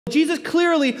Jesus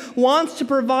clearly wants to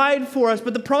provide for us,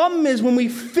 but the problem is when we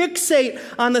fixate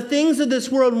on the things of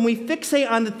this world, when we fixate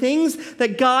on the things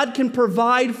that God can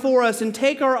provide for us and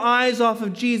take our eyes off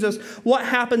of Jesus, what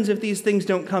happens if these things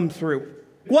don't come through?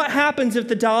 What happens if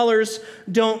the dollars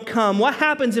don't come? What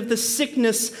happens if the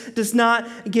sickness does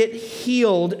not get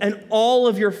healed and all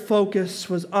of your focus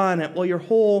was on it while your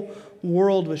whole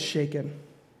world was shaken?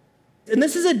 And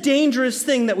this is a dangerous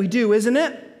thing that we do, isn't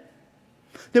it?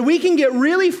 That we can get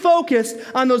really focused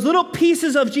on those little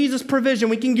pieces of Jesus' provision.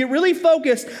 We can get really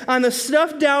focused on the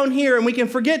stuff down here, and we can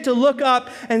forget to look up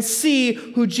and see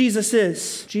who Jesus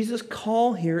is. Jesus'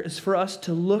 call here is for us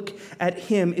to look at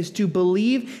him, is to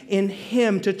believe in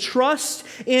him, to trust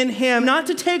in him, not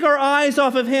to take our eyes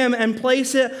off of him and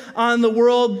place it on the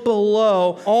world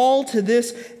below. All to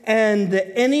this end,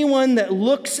 that anyone that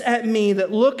looks at me,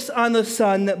 that looks on the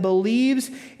Son, that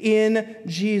believes in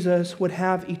Jesus would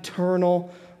have eternal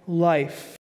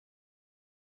life.